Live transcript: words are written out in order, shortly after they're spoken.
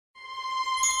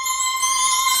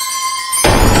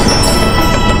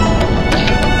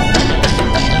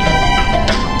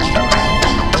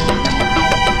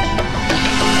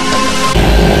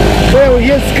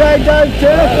Skydive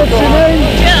Taft, what's your name?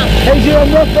 Jill. Hey Jill,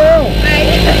 I'm Raphael. Hi.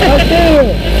 Nice to meet you.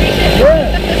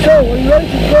 Yeah. So, are you ready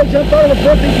to go jump out of the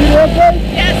perfect beauty airplane?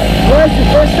 Yes. Well, it's your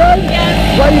first time?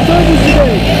 Yes. Why are you doing this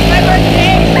today? It's my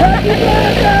birthday. Happy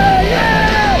birthday! Yeah!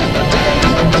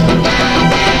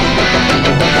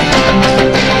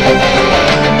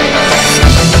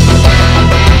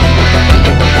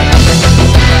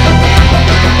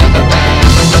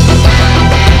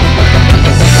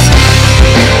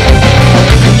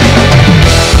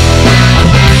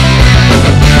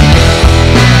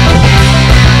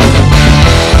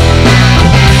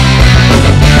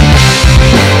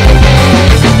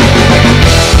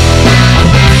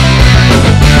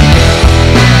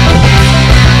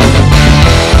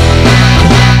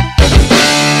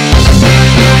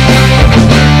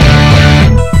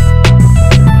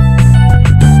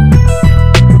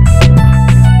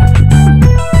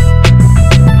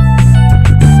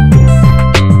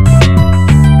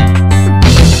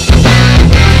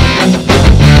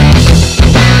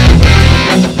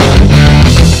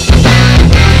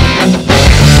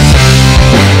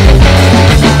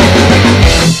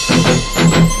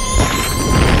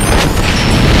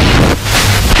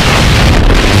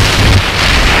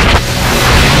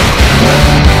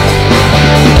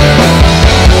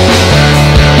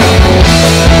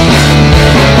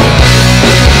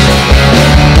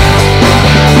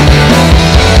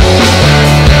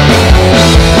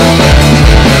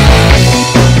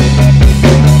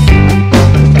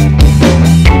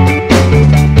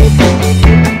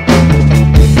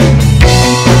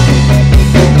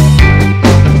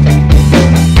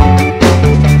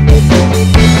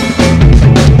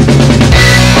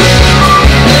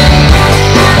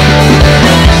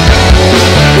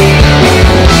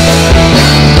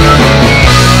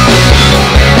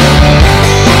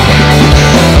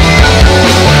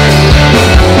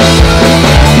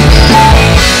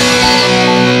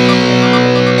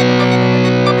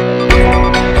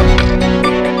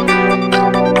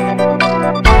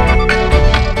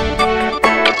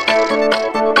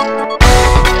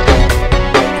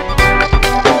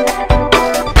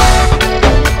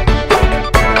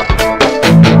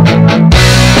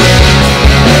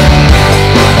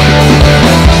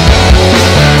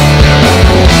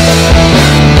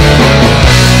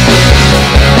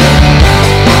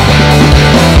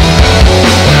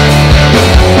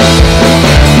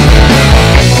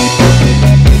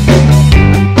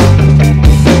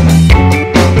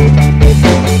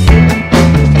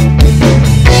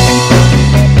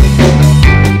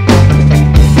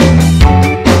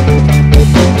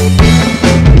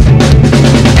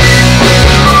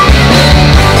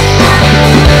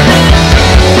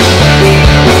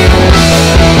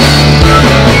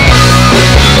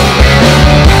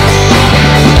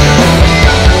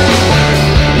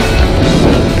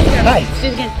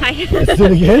 Let's do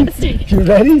it again. You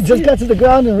ready? Just got to the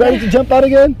ground and ready to jump out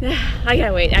again? I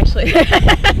gotta wait, actually.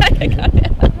 I got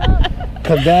it.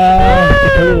 Come down,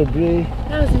 take a little breathe.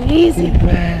 That was amazing. Deep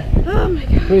breath. Oh my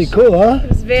gosh. Pretty cool, huh? It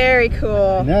was very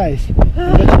cool. Nice.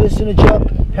 Congratulations on the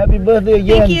jump. Happy birthday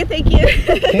again. Thank you, thank you.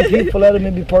 Thank you for letting me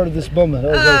be part of this moment.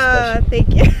 That was very special. Thank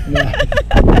you. Yeah.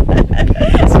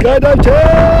 Skydive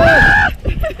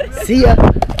Taft! See ya.